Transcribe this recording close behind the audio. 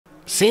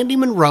Sandy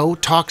Munro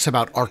talks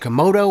about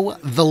Arcimoto,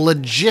 the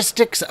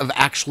logistics of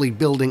actually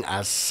building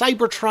a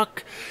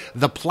CyberTruck,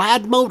 the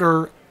Plaid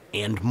motor,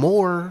 and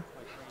more.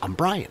 I'm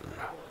Brian.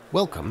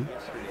 Welcome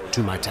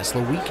to my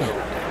Tesla weekend.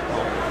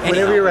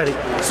 Whenever you're ready.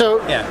 So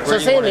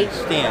Sandy,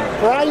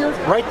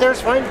 right there's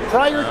fine.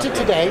 Prior to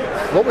today,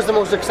 what was the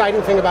most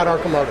exciting thing about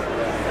Arcimoto?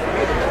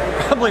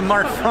 Probably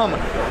Mark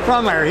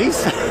Frommeyer.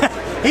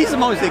 He's the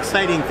most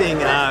exciting thing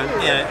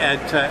at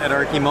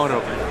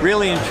Arcimoto.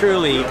 Really and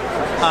truly,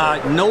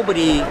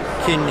 nobody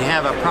can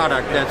have a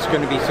product that's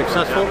going to be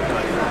successful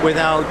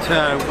without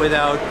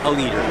a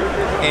leader.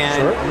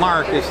 And sure.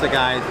 Mark is the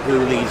guy who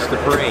leads the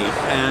parade.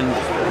 And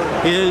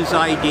his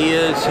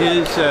ideas,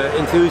 his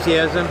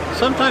enthusiasm,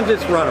 sometimes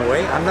it's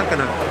runaway. I'm not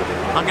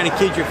gonna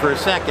kid you for a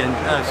second.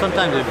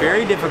 Sometimes it's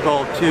very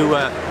difficult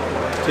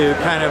to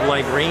kind of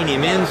like rein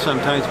him in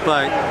sometimes,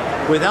 but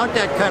without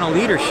that kind of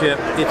leadership,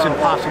 it's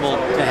impossible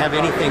to have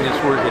anything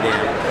that's worth a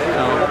damn.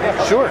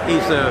 So sure,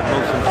 he's the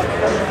most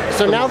important.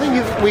 So now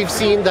that we've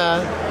seen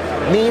the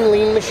mean,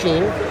 lean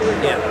machine,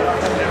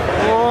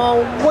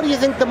 what do you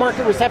think the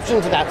market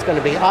reception to that's going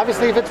to be?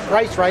 Obviously, if it's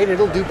priced right,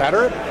 it'll do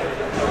better.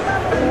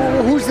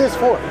 Who's this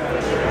for?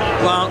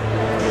 Well,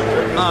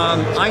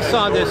 I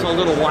saw this a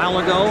little while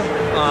ago.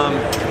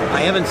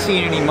 I haven't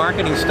seen any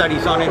marketing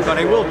studies on it, but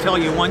I will tell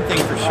you one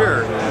thing for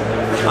sure.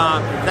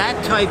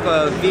 That type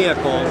of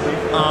vehicle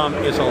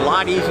is a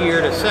lot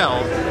easier to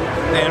sell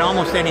than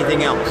almost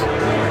anything else.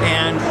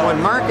 And what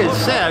Mark had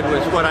said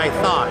was what I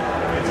thought,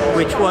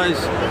 which was,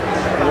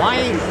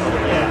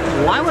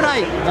 why would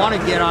I want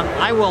to get on?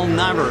 I will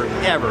never,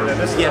 ever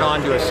get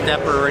onto a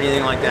stepper or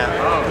anything like that.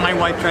 My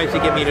wife tries to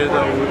get me to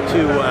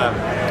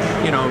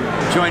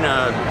join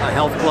a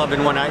health club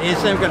and whatnot.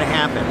 It's never going to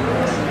happen.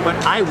 But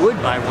I would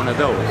buy one of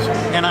those,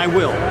 and I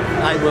will.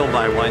 I will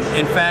buy one.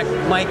 In fact,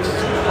 Mike's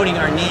putting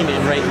our name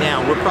in right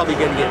now. We're probably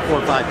going to get 4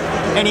 or 5.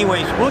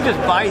 Anyways, we'll just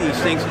buy these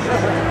things.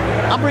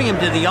 I'll bring him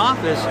to the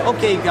office.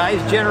 Okay, guys,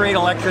 generate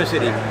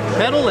electricity.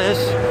 Pedal this,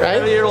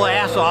 pedal your little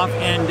ass off,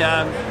 and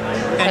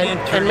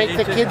make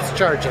the kids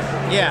charge it.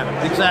 Yeah,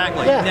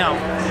 exactly. Yeah. Now,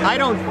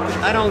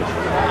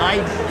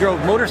 I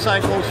drove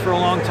motorcycles for a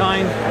long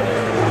time.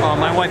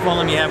 My wife won't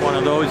let me have one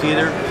of those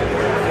either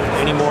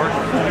anymore.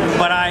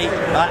 But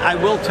I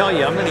will tell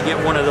you, I'm going to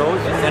get one of those,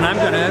 and I'm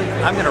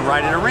going to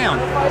ride it around.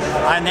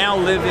 I now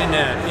live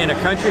in a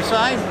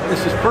countryside.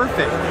 This is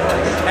perfect.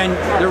 And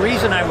the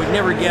reason I would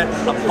never get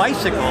a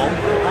bicycle,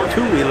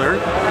 two-wheeler,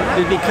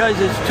 is because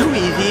it's too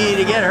easy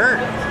to get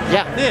hurt.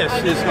 Yeah. This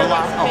is a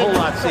whole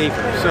lot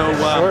safer. So,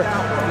 sure.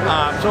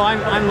 So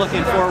I'm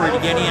looking forward to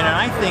getting in, and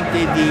I think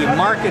that the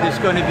market is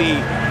going to be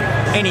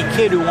any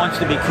kid who wants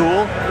to be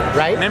cool.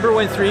 Right. Remember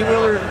when what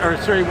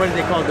did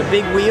they call it? The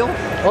big wheel?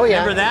 Oh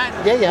yeah. Remember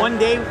that? Yeah. One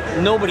day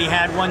nobody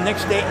had one.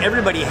 Next day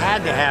everybody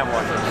had to have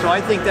one. So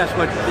I think that's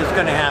what is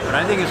going to happen.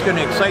 I think it's going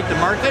to excite the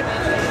market,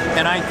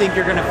 and I think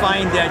you're going to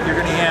find that you're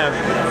going to have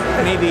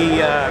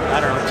maybe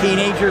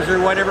teenagers or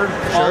whatever,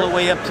 sure, all the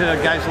way up to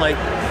guys like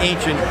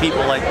ancient people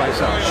like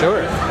myself.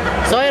 Sure.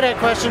 So I had a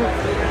question.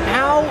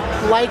 How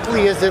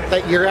likely is it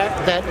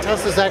that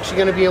Tesla's actually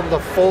going to be able to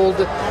fold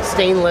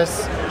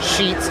stainless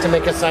sheets to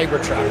make a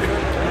CyberTruck?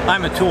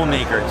 I'm a tool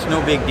maker. It's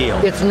no big deal.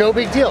 It's no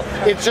big deal.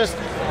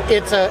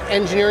 It's an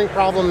engineering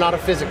problem, not a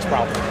physics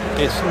problem.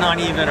 It's not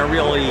even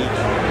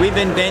we've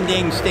been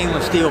bending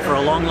stainless steel for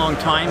a long, long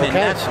time, and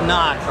that's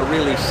not a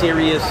really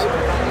serious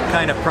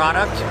kind of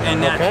product,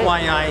 and that's why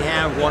I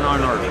have one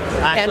on order.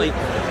 Actually,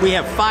 we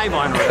have 5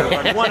 on order,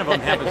 but one of them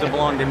happens to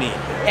belong to me.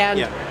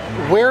 And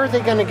where are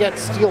they going to get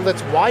steel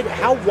that's wide?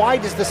 How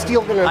wide is the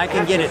steel going to be? I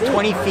can get it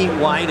 20 feet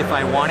wide if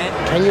I want it,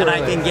 and I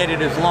can get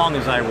it as long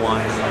as I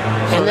want it.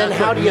 So and then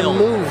how do you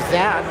move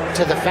that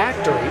to the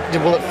factory?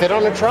 Will it fit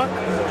on a truck?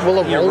 Will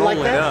it roll like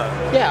that?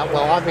 Up. Yeah,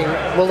 well, I mean,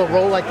 will it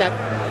roll like that,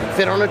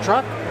 fit on a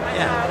truck?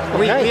 Yeah,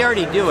 we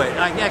already do it.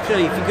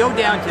 Actually, if you go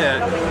down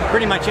to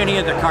pretty much any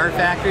of the car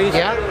factories,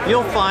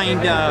 you'll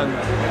find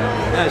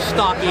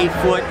stock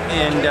 8-foot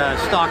and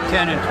stock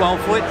 10 and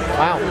 12-foot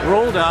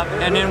rolled up,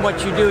 and then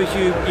what you do is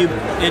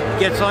it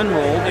gets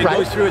unrolled, it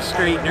goes through a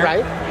straightener,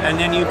 and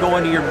then you go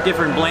into your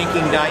different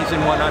blanking dies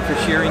and whatnot for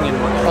shearing and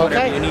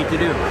whatever you need to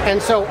do.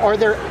 And so are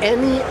there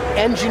any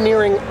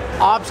engineering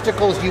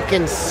obstacles you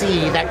can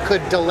see that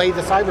could delay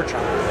the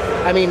Cybertruck?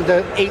 I mean,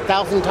 the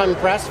 8,000-ton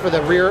press for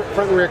the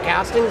front and rear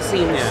casting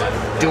seems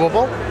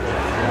doable.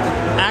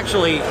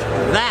 Actually,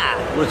 that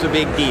was a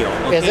big deal.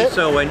 Okay? Is it?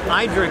 So when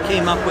Idra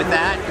came up with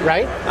that,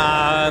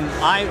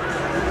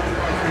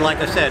 like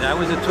I said, I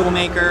was a tool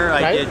maker.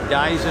 I did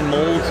dies and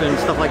molds and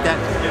stuff like that.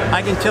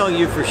 I can tell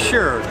you for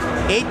sure,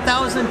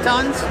 8,000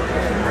 tons.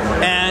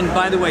 And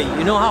by the way,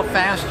 you know how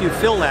fast you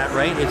fill that,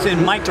 right? It's in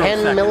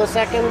microseconds. 10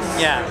 milliseconds?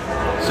 Yeah.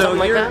 So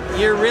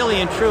you're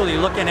really and truly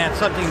looking at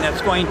something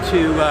that's going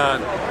to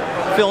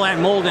fill that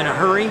mold in a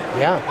hurry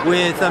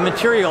with a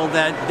material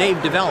that they've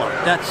developed.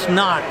 That's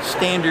not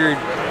standard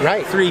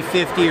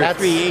 350 or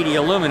 380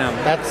 aluminum.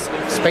 That's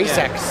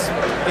SpaceX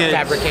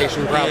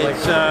fabrication, probably.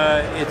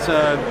 It's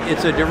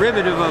a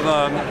derivative of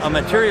a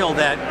material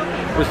that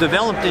was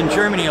developed in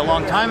Germany a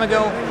long time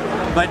ago,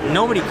 but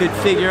nobody could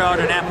figure out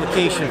an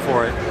application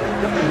for it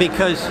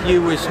because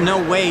there was no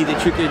way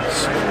that you could.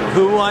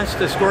 Who wants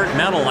to squirt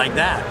metal like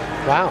that?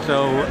 Wow.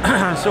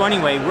 So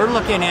anyway, we're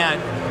looking at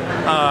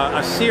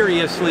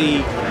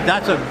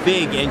that's a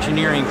big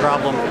engineering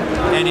problem,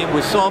 and it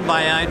was solved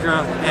by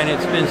Hydra, and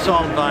it's been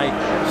solved by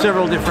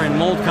several different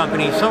mold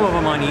companies, some of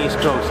them on the East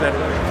Coast that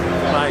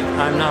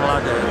I'm not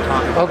allowed to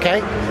talk about.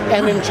 Okay.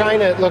 And in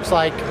China, it looks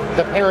like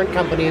the parent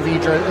company of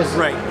Hydra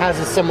has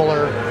a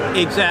similar...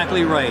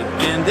 Exactly right.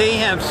 And they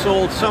have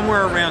sold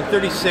somewhere around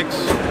 36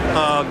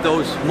 of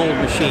those mold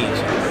machines.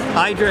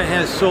 Hydra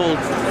has sold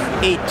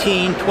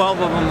 18,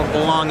 12 of them are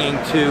belonging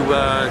to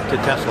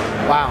Tesla.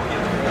 Wow.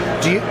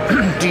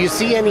 Do you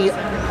see any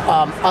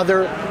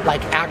other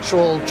like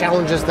actual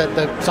challenges that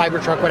the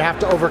Cybertruck would have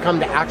to overcome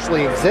to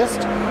actually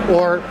exist,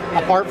 or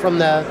apart from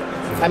the?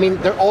 I mean,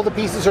 all the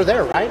pieces are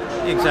there, right?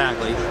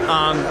 Exactly.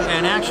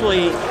 And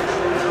actually,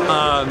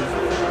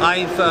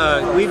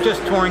 we've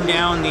just torn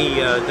down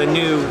the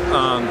new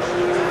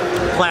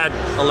Plaid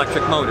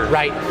electric motor.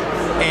 Right.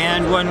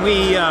 And when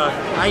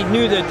I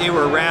knew that they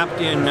were wrapped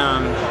in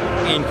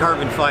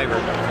carbon fiber.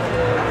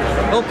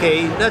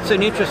 Okay, that's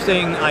an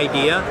interesting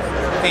idea,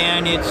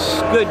 and it's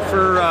good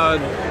for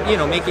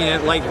making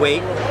it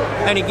lightweight,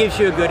 and it gives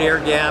you a good air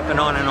gap, and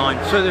on and on.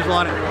 So there's a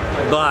lot of.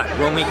 But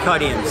when we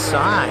cut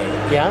inside,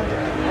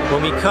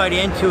 when we cut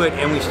into it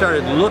and we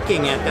started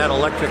looking at that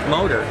electric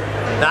motor,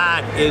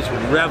 that is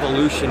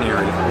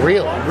revolutionary.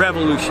 Really?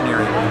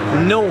 Revolutionary.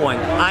 No one.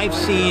 I've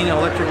seen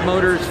electric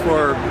motors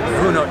for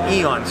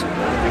eons.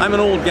 I'm an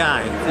old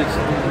guy. It's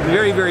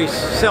very, very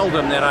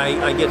seldom that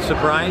I get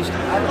surprised.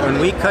 When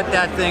we cut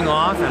that thing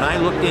off and I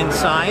looked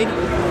inside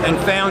and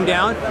found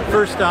out,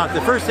 first off,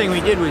 the first thing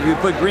we did was we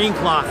put green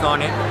cloth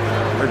on it,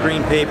 or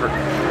green paper,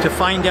 to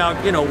find out,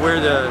 where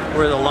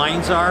the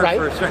lines are. Right.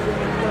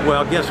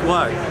 Well, guess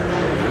what?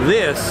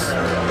 This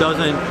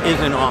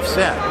isn't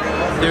offset.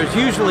 There's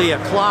usually a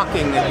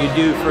clocking that you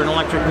do for an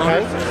electric motor.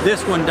 Okay.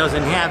 This one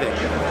doesn't have it.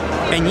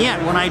 And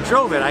yet, when I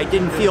drove it, I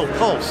didn't feel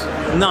pulse.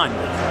 None.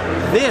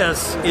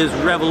 This is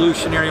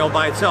revolutionary all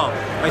by itself.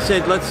 I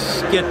said,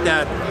 let's get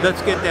that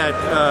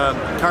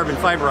carbon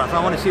fiber off.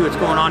 I want to see what's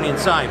going on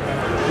inside.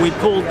 We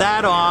pulled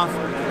that off.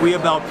 We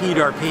about peed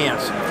our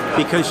pants.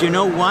 Because you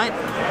know what?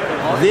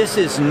 This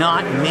is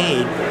not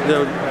made,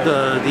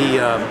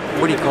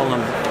 what do you call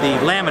them? The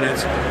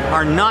laminates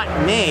are not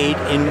made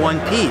in one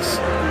piece.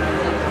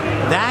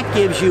 That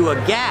gives you a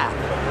gap,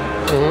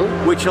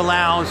 which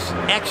allows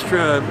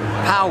extra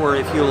power,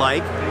 if you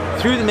like,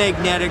 through the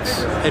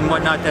magnetics and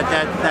whatnot that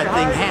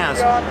thing has.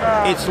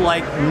 It's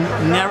like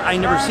I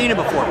never seen it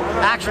before.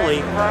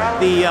 Actually,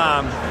 the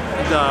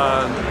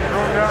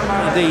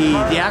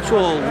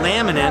actual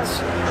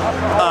laminates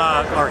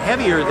are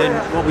heavier than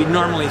what we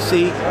normally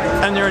see,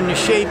 and they're in the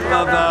shape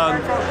of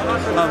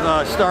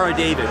a Star of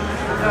David.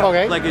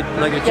 Okay. Like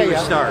a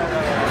Jewish star.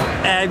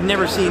 I've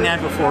never seen that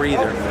before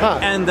either. Huh.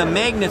 And the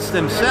magnets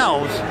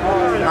themselves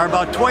are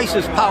about twice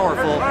as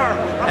powerful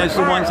as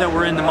the ones that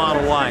were in the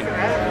Model Y.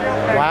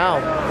 Wow.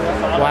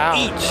 Wow.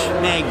 Each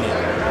magnet.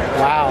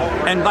 Wow.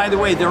 And by the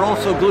way, they're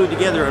also glued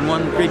together in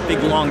one great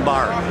big long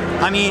bar.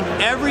 I mean,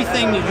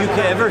 everything that you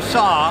could ever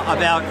saw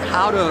about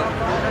how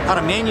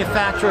to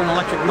manufacture an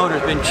electric motor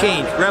has been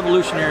changed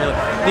revolutionarily.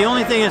 The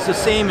only thing that's the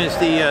same is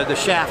the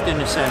shaft in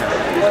the center.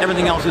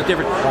 Everything else is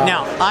different. Wow.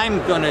 Now,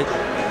 I'm going to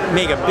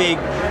make a big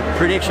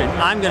prediction.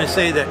 I'm going to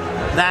say that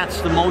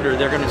that's the motor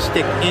they're going to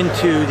stick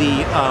into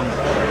the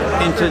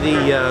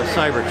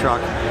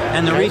Cybertruck.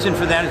 And the reason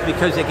for that is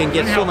because they can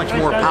get so much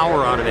more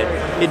power out of it.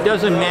 It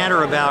doesn't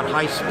matter about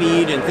high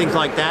speed and things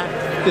like that.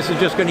 This is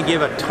just going to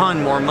give a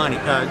ton more money,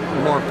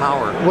 more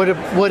power.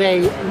 Would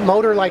a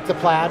motor like the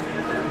Plaid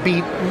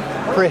be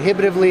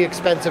prohibitively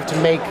expensive to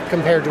make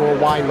compared to a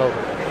Y motor?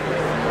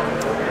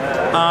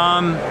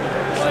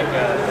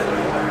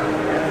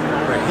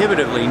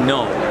 Prohibitively,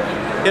 no.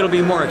 It'll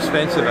be more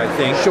expensive, I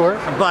think. Sure.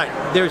 But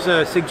there's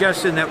a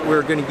suggestion that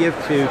we're going to give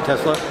to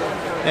Tesla,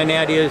 and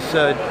that is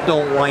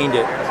don't wind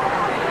it.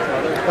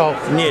 Oh.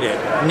 Knit it.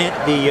 Knit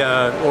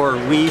or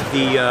weave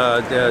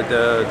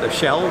the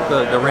shell,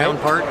 the round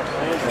part.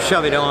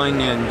 Shove it on,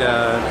 and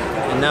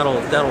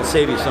that'll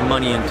save you some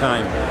money and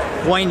time.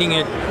 Winding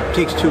it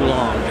takes too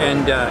long,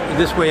 and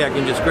this way I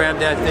can just grab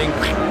that thing.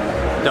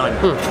 Done.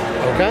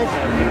 Okay,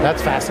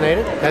 that's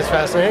fascinating. That's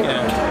fascinating.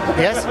 Yeah.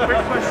 Yes?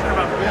 Quick question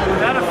about, would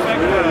that affect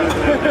the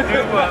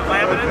new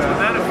laminates? Would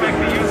that affect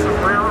the use of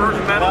rare earth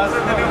metals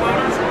in the new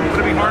motors?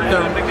 Would it be hard for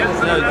them to get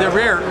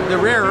the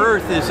rare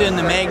earth is in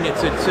the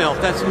magnets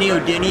itself. That's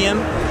neodymium.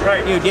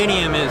 Right.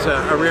 Neodymium is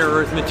a rare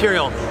earth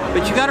material.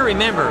 But you got to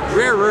remember,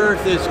 rare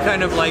earth is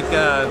kind of like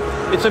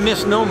it's a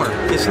misnomer.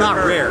 It's not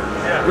rare.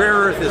 Yeah. Rare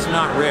earth is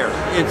not rare.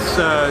 It's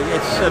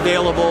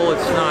available.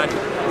 It's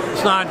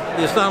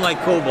not like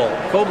cobalt.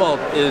 Cobalt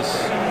is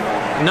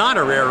not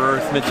a rare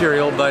earth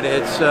material, but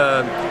it's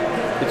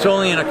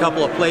only in a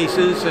couple of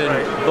places,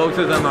 and both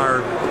of them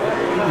are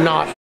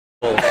Not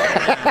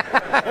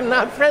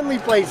not friendly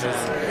places.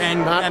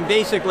 And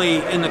basically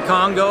in the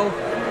Congo,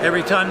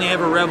 every time they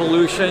have a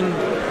revolution,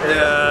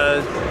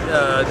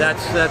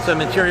 that's a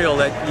material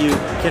that you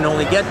can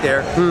only get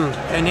there.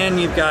 And then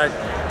you've got,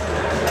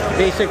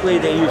 basically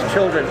they use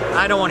children.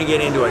 I don't want to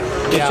get into it.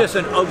 It's just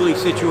an ugly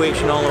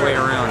situation all the way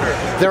around.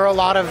 There are a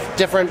lot of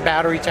different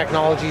battery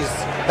technologies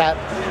that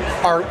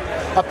are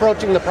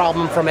approaching the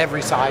problem from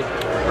every side.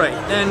 Right,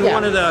 and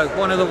one of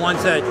the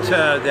ones that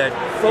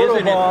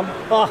Photobomb.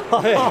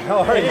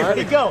 There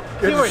you go.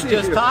 We were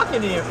just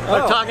talking to you,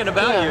 talking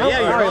about you.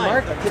 Yeah, you're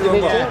right. Mark. Good to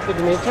meet you. Good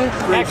to meet you.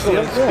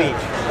 Excellent speech.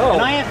 Oh.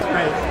 And I have to.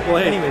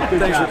 Well, hey, anyway, good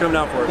thanks job. for coming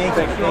out for it.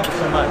 Thank you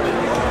so much.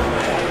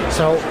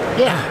 So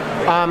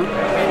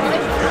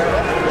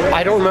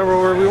I don't remember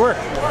where we were.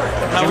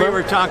 We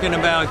were talking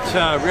about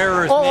rare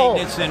earth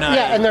magnets and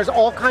and there's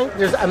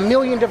there's a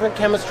million different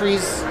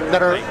chemistries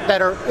that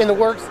are in the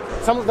works.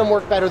 Some of them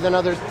work better than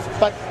others,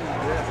 but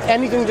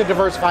anything to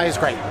diversify is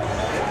great.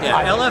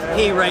 Yeah,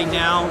 LFP right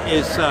now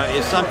is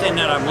something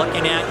that I'm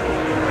looking at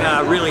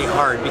really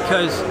hard,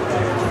 because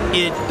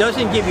it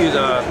doesn't give you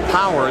the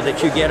power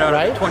that you get out of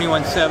a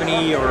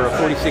 2170 or a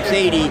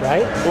 4680,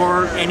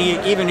 or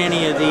even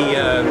any of the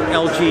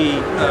LG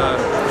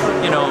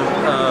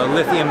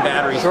lithium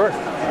batteries. Sure.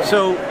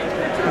 So,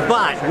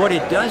 but what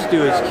it does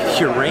do is gives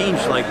you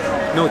range like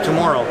no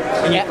tomorrow.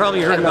 And you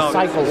probably heard about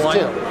cycles one,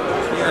 too.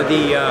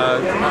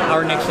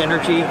 Our Next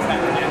Energy.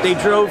 They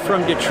drove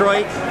from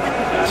Detroit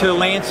to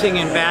Lansing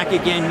and back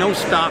again, no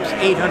stops,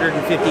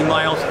 850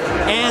 miles,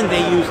 and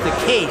they used the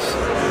case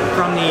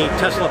from the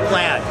Tesla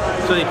Plaid.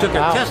 So they took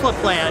a Tesla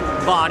Plaid,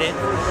 bought it,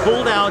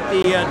 pulled out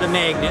the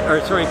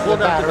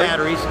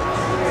batteries,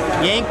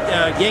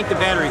 yanked the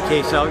battery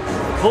case out,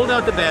 pulled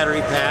out the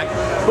battery pack,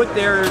 put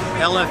their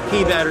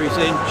LFP batteries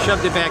in,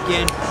 shoved it back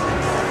in,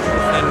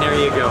 and there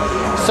you go.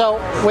 So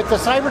with the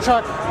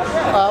CyberTruck,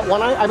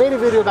 when I made a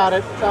video about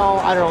it,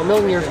 I don't know, a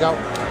million years ago,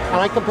 and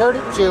I compared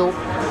it to,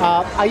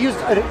 I used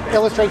an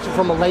illustration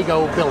from a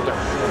Lego builder.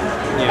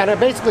 And it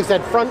basically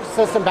said front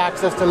system, back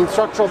system,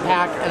 structural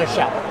pack, and a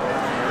shell.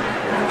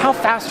 How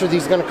fast are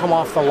these going to come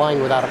off the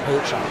line without a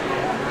paint shop?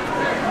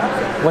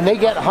 When they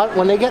get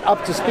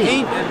up to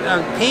speed.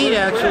 Paint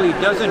actually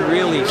doesn't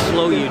really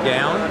slow you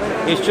down.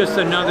 It's just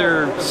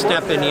another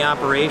step in the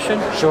operation.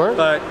 Sure.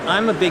 But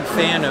I'm a big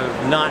fan of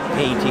not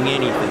painting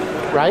anything.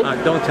 Right?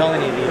 Don't tell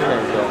any of these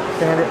guys though.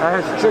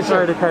 Sandy,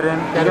 sorry to cut in.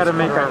 We got to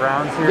make our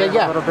rounds here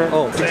a little bit.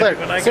 Oh, declare.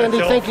 Sandy,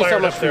 thank you so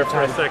much for your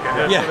time.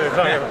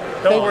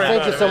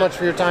 Thank you so much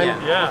for your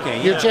time.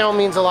 Your channel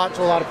means a lot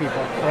to a lot of people,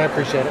 and I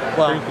appreciate it.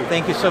 Well,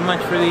 thank you so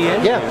much for the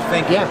interview.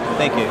 Thank you.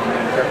 Thank you.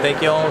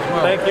 Thank you all as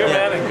well. Thank you,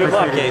 man, and good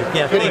luck. Okay.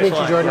 Yeah, Good to meet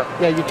you, Jordan.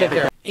 Yeah, you take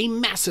care. A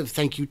massive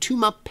thank you to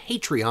my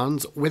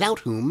Patreons, without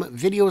whom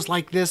videos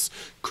like this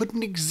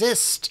couldn't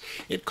exist.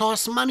 It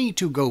costs money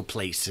to go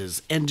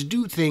places and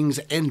do things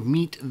and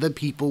meet the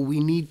people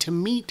we need to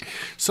meet.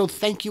 So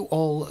thank you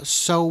all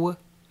so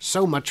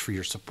much for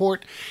your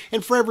support.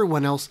 And for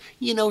everyone else,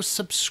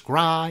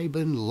 subscribe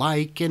and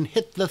like and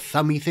hit the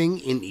thummy thing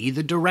in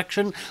either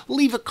direction.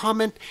 Leave a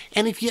comment,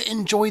 and if you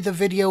enjoy the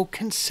video,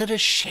 consider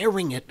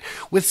sharing it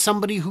with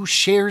somebody who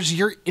shares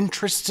your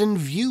interests and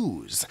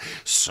views.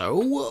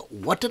 So,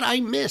 what did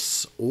I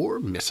miss or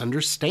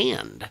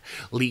misunderstand?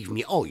 Leave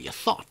me all your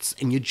thoughts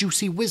and your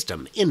juicy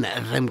wisdom in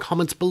them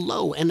comments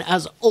below. And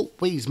as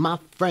always, my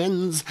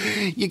friends,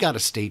 you gotta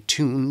stay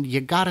tuned,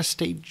 you gotta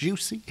stay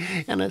juicy,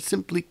 and I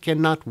simply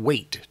cannot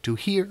wait to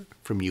hear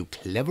from you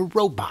clever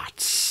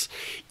robots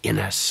in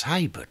a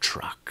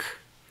Cybertruck.